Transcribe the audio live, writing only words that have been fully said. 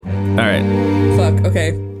All right. Fuck.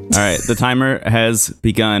 Okay. All right. The timer has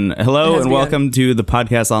begun. Hello and welcome to the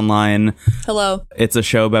Podcast Online. Hello. It's a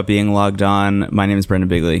show about being logged on. My name is Brendan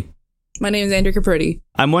Bigley. My name is Andrew Capriti.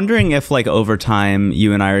 I'm wondering if, like, over time,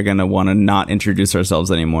 you and I are going to want to not introduce ourselves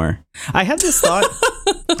anymore. I had this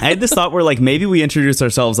thought where, like, maybe we introduce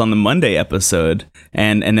ourselves on the Monday episode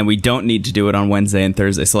and then we don't need to do it on Wednesday and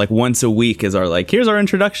Thursday. So, like, once a week is our, like, here's our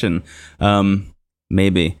introduction.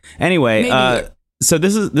 Maybe. Anyway, so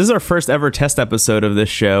this is our first ever test episode of this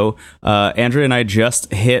show. Andrea and I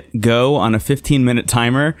just hit go on a 15-minute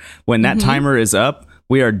timer. When that timer is up,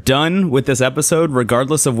 we are done with this episode,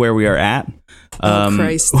 regardless of where we are at.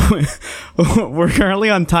 Christ. We're currently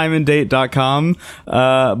on timeanddate.com,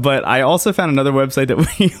 but I also found another website that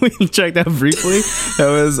we checked out briefly. That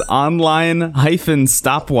was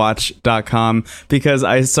online-stopwatch.com, because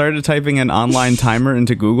I started typing an online timer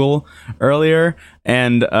into Google earlier,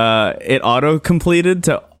 and it auto-completed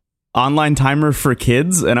to online timer for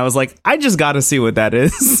kids, and I was like, I just got to see what that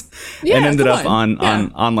is. Yeah, and ended up on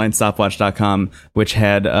onlinestopwatch.com, which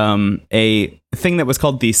had a thing that was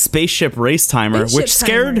called the Spaceship Race Timer, which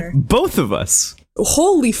scared both of us.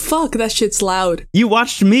 Holy fuck, that shit's loud. You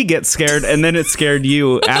watched me get scared, and then it scared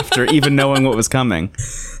you after even knowing what was coming.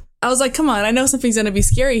 I was like, come on, I know something's gonna be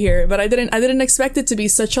scary here, but I didn't expect it to be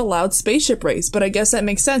such a loud spaceship race. But I guess that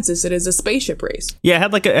makes sense, as it is a spaceship race. Yeah, it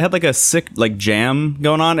had like a sick like jam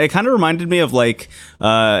going on. It kind of reminded me of like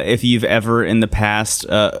if you've ever in the past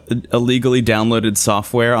illegally downloaded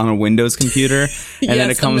software on a Windows computer, and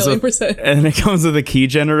then it comes with a key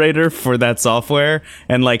generator for that software,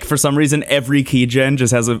 and like for some reason every key gen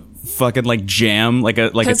just has a fucking like jam, like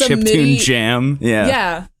a chiptune jam.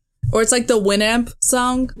 Yeah. Or it's like the Winamp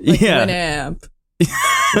song. Like Winamp.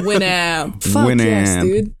 Winamp. Fuck Winamp. Yes,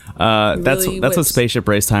 dude. That's what Spaceship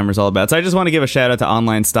Race Timer is all about. So I just want to give a shout out to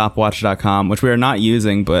onlinestopwatch.com, which we are not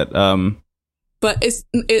using, but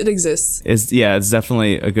it exists. It's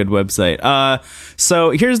definitely a good website.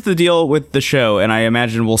 So here's the deal with the show, and I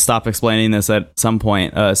imagine we'll stop explaining this at some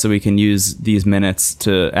point, so we can use these minutes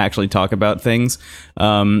to actually talk about things.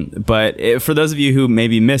 But for those of you who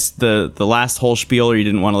maybe missed the last whole spiel, or you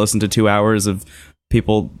didn't want to listen to 2 hours of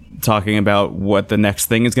people talking about what the next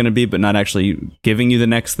thing is going to be, but not actually giving you the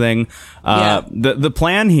next thing. The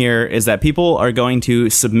plan here is that people are going to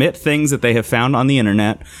submit things that they have found on the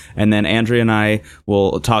internet, and then Andrea and I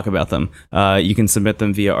will talk about them. You can submit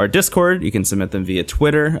them via our Discord. You can submit them via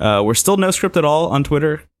Twitter. We're still no script at all on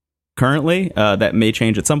Twitter currently. That may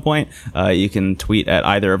change at some point. You can tweet at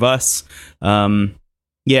either of us. So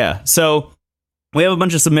we have a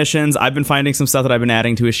bunch of submissions. I've been finding some stuff that I've been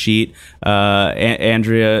adding to a sheet.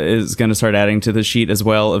 Andrea is going to start adding to the sheet as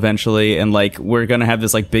well eventually. And like, we're going to have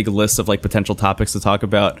this like big list of like potential topics to talk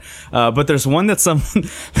about. But there's one there's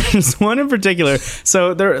one in particular.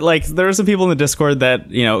 So there are some people in the Discord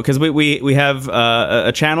that, you know, cause we have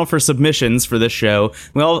a channel for submissions for this show.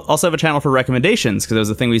 We also have a channel for recommendations, cause it was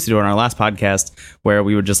a thing we used to do on our last podcast where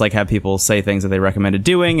we would just like have people say things that they recommended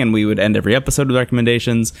doing, and we would end every episode with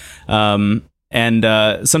recommendations. And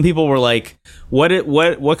some people were like,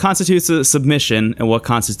 what constitutes a submission and what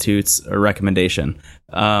constitutes a recommendation?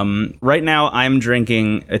 Right now, I'm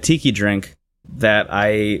drinking a tiki drink that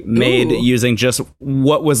I made using just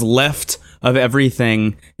what was left of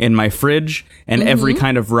everything in my fridge and every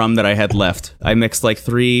kind of rum that I had left. I mixed like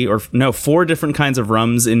 4 different kinds of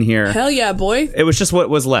rums in here. Hell yeah, boy. It was just what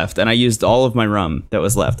was left, and I used all of my rum that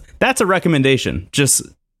was left. That's a recommendation. Just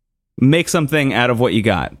make something out of what you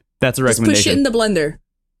got. That's a recommendation. Just push it in the blender.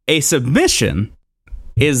 A submission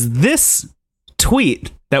is this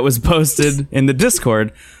tweet that was posted in the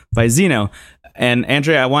Discord by Zeno. And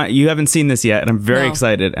Andrea, you haven't seen this yet, and I'm very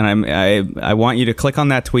excited. And I want you to click on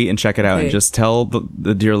that tweet and check it out, and just tell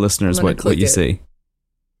the dear listeners what you see.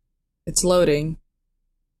 It's loading.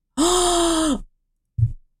 I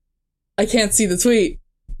can't see the tweet.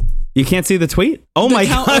 You can't see the tweet? Oh my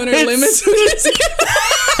god! Owner limits.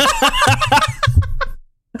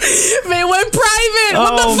 They went private.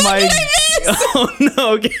 What the fuck did I miss? Oh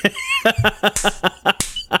no! Okay.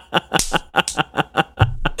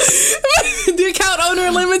 The account owner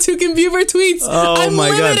limits who can view her tweets. I'm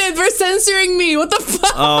limited for censoring me. What the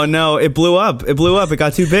fuck? Oh no! It blew up. It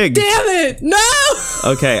got too big. Damn it! No.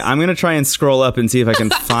 Okay, I'm gonna try and scroll up and see if I can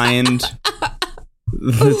find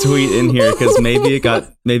the tweet in here, because maybe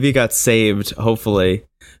it got saved. Hopefully.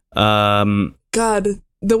 God.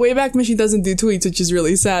 The Wayback Machine doesn't do tweets, which is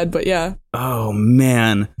really sad, but yeah. Oh,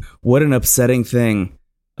 man. What an upsetting thing.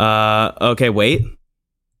 Okay, wait.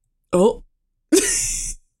 Oh.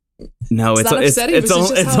 No,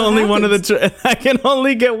 it's only one of the... I can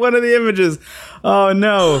only get one of the images. Oh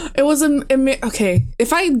no. It was okay.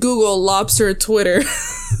 If I Google lobster Twitter,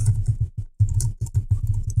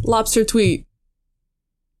 lobster tweet.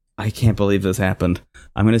 I can't believe this happened.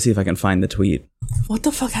 I'm gonna see if I can find the tweet. What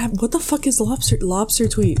the fuck happened? What the fuck is lobster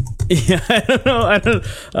tweet? Yeah, I don't know.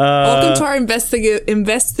 Welcome to our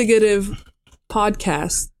investigative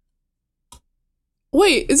podcast.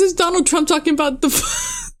 Wait, is this Donald Trump talking about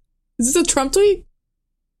is this a Trump tweet?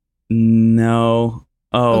 No.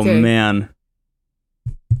 Oh Okay. man.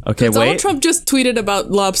 Okay, wait. Donald Trump just tweeted about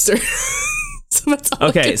lobster. So that's all I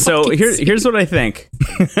Okay, can so fucking see. here's what I think.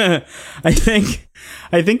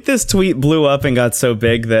 I think this tweet blew up and got so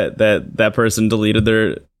big that person deleted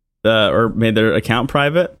their or made their account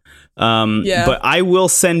private. Yeah. But I will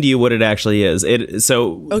send you what it actually is.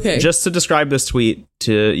 Okay. Just to describe this tweet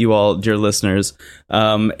to you all, dear listeners,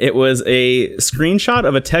 it was a screenshot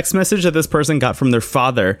of a text message that this person got from their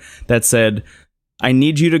father that said, "I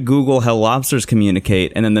need you to Google how lobsters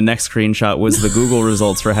communicate." And then the next screenshot was the Google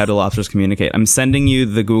results for how do lobsters communicate. I'm sending you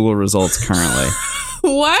the Google results currently.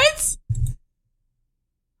 What?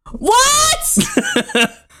 What?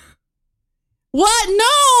 What?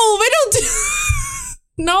 No, they don't do.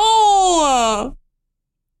 No.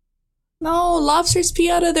 No, lobsters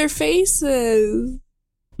pee out of their faces.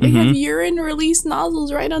 They have urine release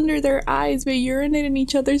nozzles right under their eyes. They urinate in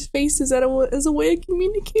each other's faces as a way of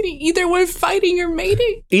communicating, either when fighting or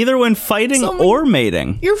mating. Either when fighting or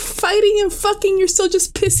mating. You're fighting and fucking, you're still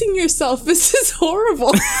just pissing yourself. This is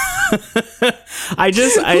horrible. Whose father I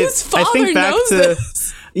think back knows to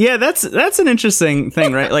this? Yeah, that's an interesting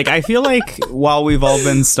thing, right? Like, I feel like while we've all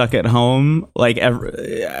been stuck at home, like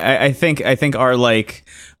I think our like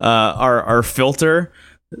our filter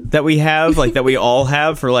that we have, like that we all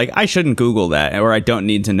have for like, I shouldn't Google that or I don't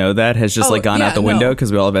need to know that, has just like gone out the window because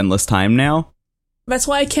we all have endless time now. That's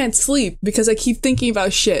why I can't sleep, because I keep thinking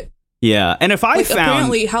about shit. Yeah, and if I found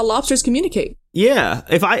apparently how lobsters communicate. Yeah,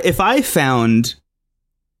 if I found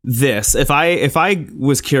this, if I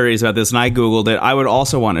was curious about this and I Googled it, I would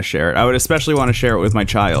also want to share it. I would especially want to share it with my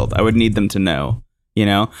child. I would need them to know, you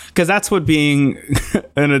know, because that's what being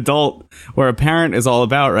an adult or a parent is all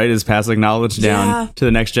about, right? Is passing knowledge down to the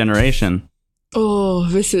next generation. Oh,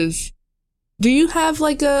 do you have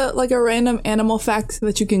like a random animal fact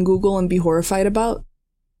that you can Google and be horrified about?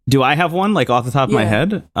 Do I have one like off the top of my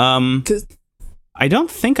head? I don't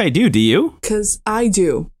think I do. Do you? Because I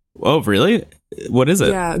do. Oh, really? What is it?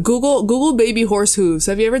 Yeah, Google baby horse hooves.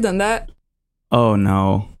 Have you ever done that? Oh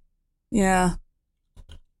no. Yeah.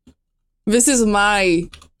 This is my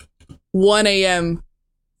 1 a.m.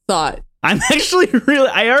 thought. I'm actually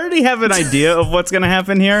I already have an idea of what's going to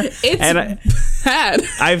happen here. It's bad.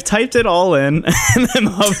 I've typed it all in and I'm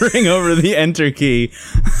hovering over the enter key.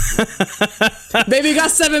 Baby, you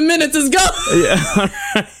got 7 minutes. Let's go. Yeah.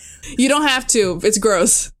 You don't have to. It's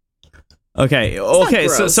gross. Okay.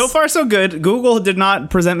 So far so good. Google did not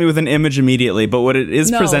present me with an image immediately, but what it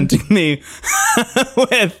is presenting me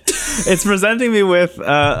it's presenting me with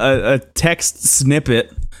a text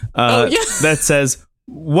snippet that says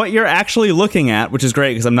what you're actually looking at, which is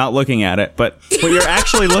great because I'm not looking at it, but what you're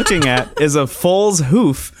actually looking at is a foal's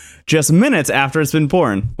hoof just minutes after it's been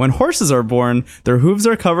born. When horses are born, their hooves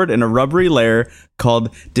are covered in a rubbery layer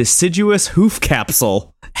called deciduous hoof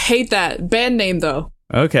capsule. Hate that. Band name, though.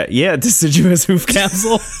 Okay, yeah, deciduous hoof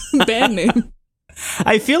capsule. Band name.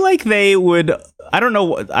 I feel like they would. I don't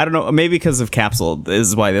know. Maybe because of capsule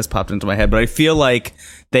is why this popped into my head. But I feel like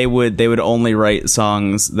they would only write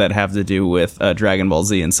songs that have to do with Dragon Ball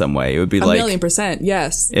Z in some way. It would be like 1,000,000%.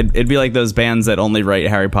 Yes. It'd be like those bands that only write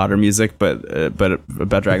Harry Potter music, but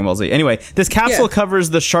about Dragon Ball Z. Anyway, this capsule covers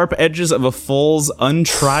the sharp edges of a foal's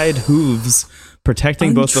untried hooves,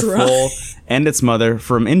 protecting both the foal and its mother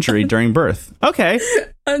from injury during birth. Okay.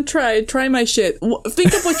 Untried. Try my shit.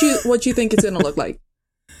 Think of what you think it's gonna look like.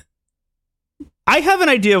 I have an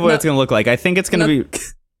idea of what it's gonna look like. I think it's gonna be.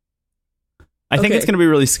 I think it's gonna be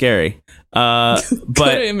really scary. But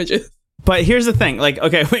images. But here's the thing. Like,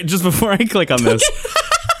 okay, wait. Just before I click on this.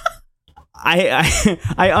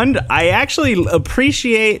 I actually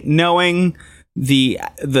appreciate knowing the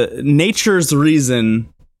nature's reason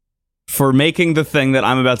for making the thing that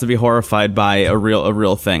I'm about to be horrified by a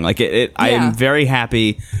real thing. Like I am very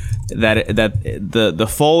happy that the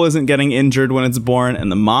foal isn't getting injured when it's born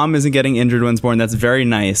and the mom isn't getting injured when it's born. That's very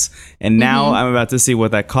nice. And now I'm about to see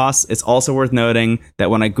what that costs. It's also worth noting that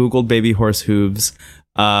when I Googled baby horse hooves,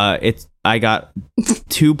 I got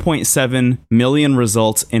 2.7 million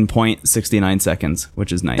results in 0.69 seconds,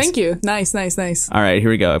 which is nice. Thank you. Nice. All right, here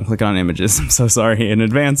we go. I'm clicking on images. I'm so sorry in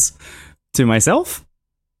advance to myself.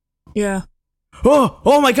 Yeah.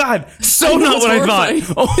 oh my god, so not what horrifying. I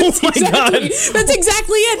thought. Oh my god, that's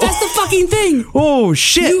exactly it. That's the fucking thing. Oh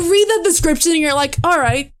shit! You read the description and you're like, all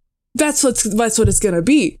right, that's what it's gonna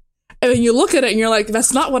be, and then you look at it and you're like,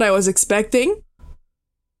 that's not what I was expecting.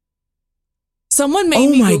 Someone made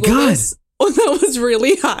me Google this when I was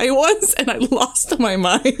really high once, and I lost my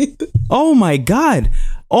mind. Oh my god!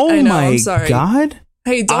 Oh my god!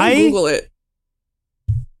 Hey, don't Google it.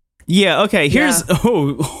 Yeah, okay, here's... Yeah.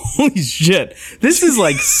 Oh, holy shit. This is,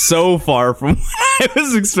 like, so far from what I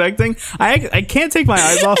was expecting. I can't take my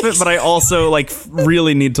eyes off it, but I also, like,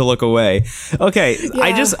 really need to look away. Okay,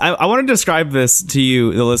 yeah. I want to describe this to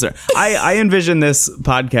you, the listener. I envision this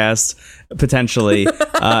podcast... potentially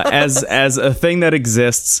as a thing that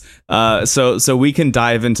exists so we can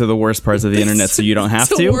dive into the worst parts of the internet so you don't have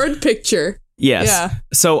to. It's a word picture. Yes. Yeah.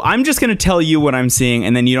 So I'm just going to tell you what I'm seeing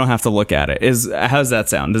and then you don't have to look at it. How's that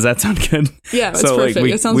sound? Does that sound good? Yeah, that's perfect.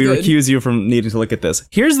 Like, it sounds we good. recuse you from needing to look at this.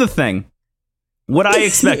 Here's the thing. What I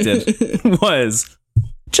expected was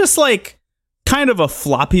just like kind of a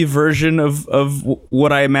floppy version of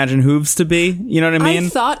what I imagine hooves to be. You know what I mean? I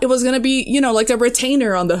thought it was going to be, like a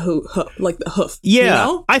retainer on the hoof, like the hoof. Yeah. You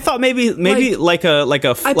know? I thought maybe like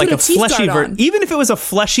a fleshy version. Even if it was a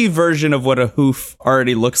fleshy version of what a hoof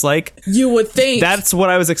already looks like. You would think. That's what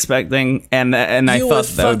I was expecting and I thought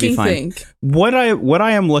that would be fine. What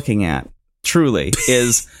I am looking at truly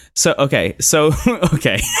is so the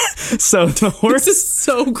horse. This is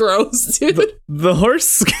so gross, dude. The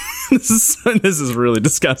horse. This is really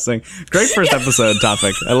disgusting. Great first episode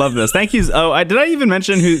topic. I love this. Thank you. Oh, did I even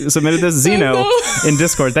mention who submitted this? Zeno in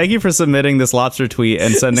Discord. Thank you for submitting this lobster tweet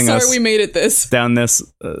and sending us. Sorry, we made it down this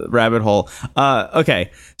rabbit hole.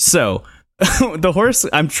 Okay, so the horse.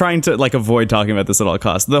 I'm trying to avoid talking about this at all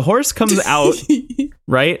costs. The horse comes out,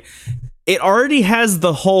 right? It already has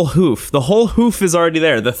the whole hoof. The whole hoof is already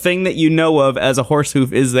there. The thing that you know of as a horse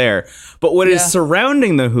hoof is there. But what is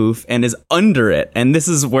surrounding the hoof and is under it, and this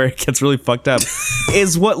is where it gets really fucked up,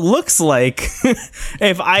 is what looks like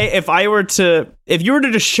if you were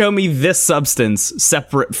to just show me this substance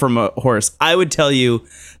separate from a horse, I would tell you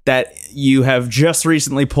that you have just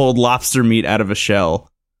recently pulled lobster meat out of a shell.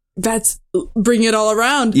 That's bring it all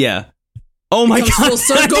around. Yeah. Oh my god! Full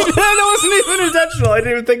circle. That wasn't even intentional. I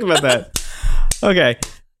didn't even think about that. Okay,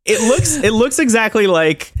 it looks exactly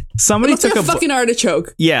like somebody took a fucking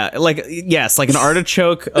artichoke. Yeah, like an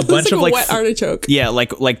artichoke. A bunch of wet artichoke. Yeah,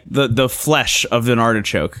 like the flesh of an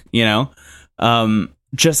artichoke.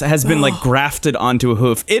 Just has been grafted onto a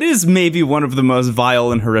hoof. It is maybe one of the most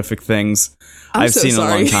vile and horrific things I've seen in a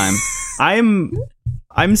long time.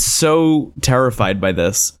 I'm so terrified by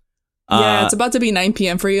this. Yeah, it's about to be 9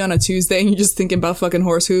 p.m. for you on a Tuesday, and you're just thinking about fucking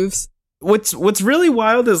horse hooves. What's really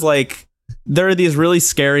wild is there are these really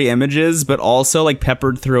scary images, but also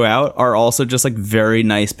peppered throughout are also just very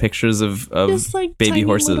nice pictures of baby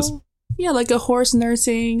horses. Like a horse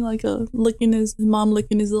nursing, his mom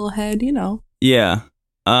licking his little head, Yeah.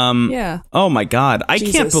 Yeah. Oh my god, I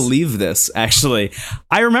can't believe this. Actually,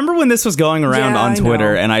 I remember when this was going around on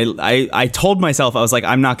Twitter, and I told myself, I was like,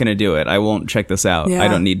 I'm not going to do it. I won't check this out. Yeah. I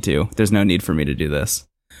don't need to. There's no need for me to do this.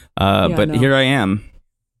 But here I am.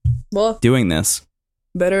 Well, doing this.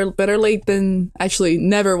 Better late than actually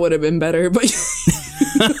never would have been better, but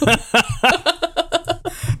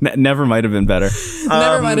never might have been better.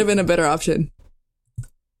 Never might have been a better option.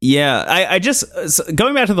 Yeah, I just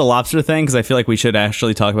going back to the lobster thing, because I feel like we should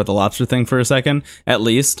actually talk about the lobster thing for a second, at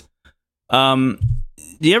least. Do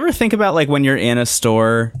you ever think about when you're in a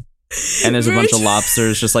store and there's a bunch of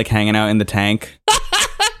lobsters just hanging out in the tank?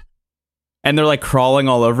 And they're crawling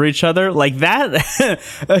all over each other like that.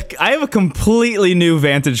 I have a completely new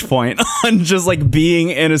vantage point on just being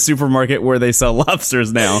in a supermarket where they sell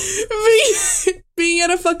lobsters now. Being at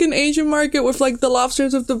a fucking Asian market with the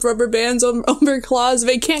lobsters with the rubber bands on their claws,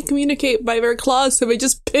 they can't communicate by their claws, so they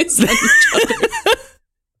just piss on each other.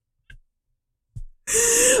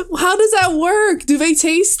 How does that work? Do they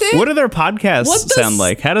taste it? What do their podcasts sound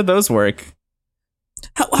like? How do those work?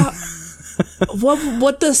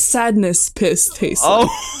 What does sadness piss taste like?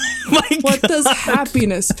 Oh my god. What does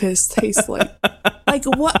happiness piss taste like?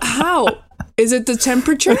 What? How? Is it the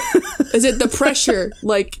temperature? Is it the pressure?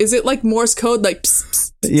 Is it Morse code? Pss,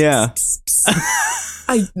 pss, yeah. Pss,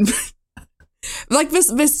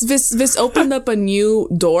 pss. This opened up a new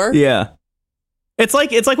door. Yeah. It's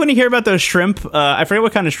like when you hear about those shrimp. I forget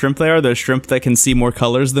what kind of shrimp they are. Those shrimp that can see more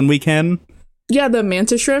colors than we can. Yeah, the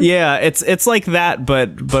mantis shrimp. Yeah, it's like that,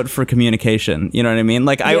 but for communication. You know what I mean?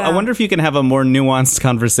 I wonder if you can have a more nuanced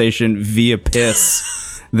conversation via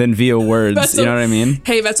piss than via words. You know what I mean?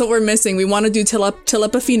 Hey, that's what we're missing. We want to do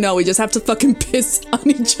telepathy. No, we just have to fucking piss on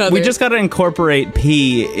each other. We just got to incorporate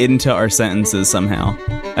pee into our sentences somehow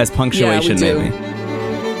as punctuation, yeah, we do.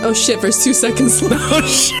 maybe. Oh shit! There's 2 seconds left. Oh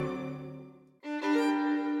shit!